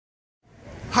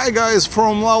Hi guys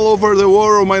from all over the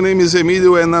world, my name is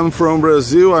Emilio and I'm from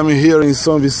Brazil. I'm here in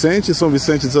São Vicente. São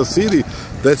Vicente is a city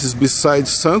that is beside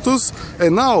Santos,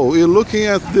 and now we're looking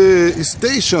at the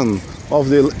station of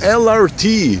the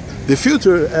LRT, the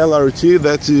future LRT,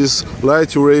 that is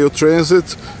light rail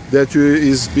transit, that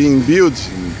is being built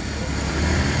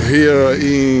here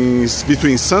in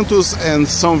between Santos and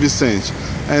São Vicente.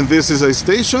 And this is a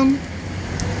station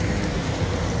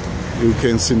you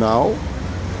can see now,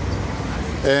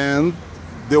 and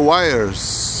the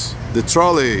wires, the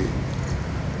trolley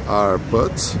are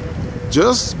put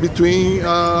just between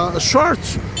a short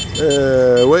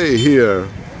way here,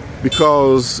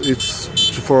 because it's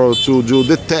to do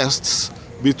the tests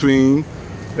between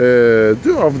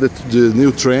the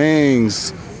new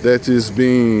trains that is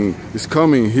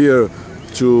coming here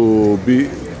to be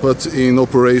put in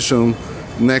operation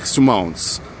next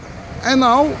months. And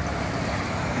now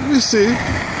we see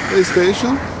the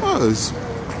station. Oh,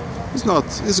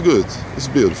 it's good, it's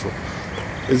beautiful.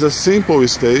 It's a simple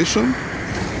station,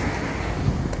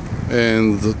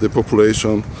 and the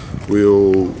population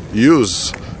will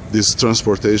use this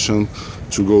transportation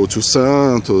to go to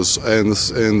Santos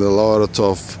and a lot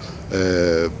of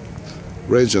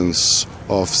regions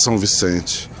of São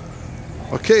Vicente.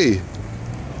 Okay,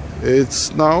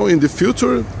 it's now in the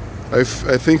future. I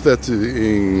think that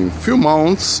in few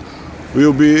months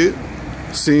we'll be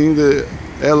seeing the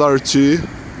LRT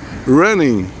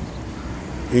running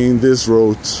in this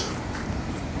road.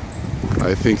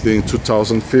 I think in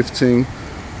 2015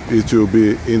 it will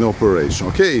be in operation.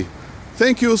 Okay,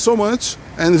 thank you so much,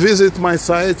 and visit my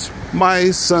site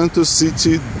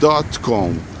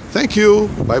mysantoscity.com. Thank you,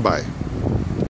 bye bye.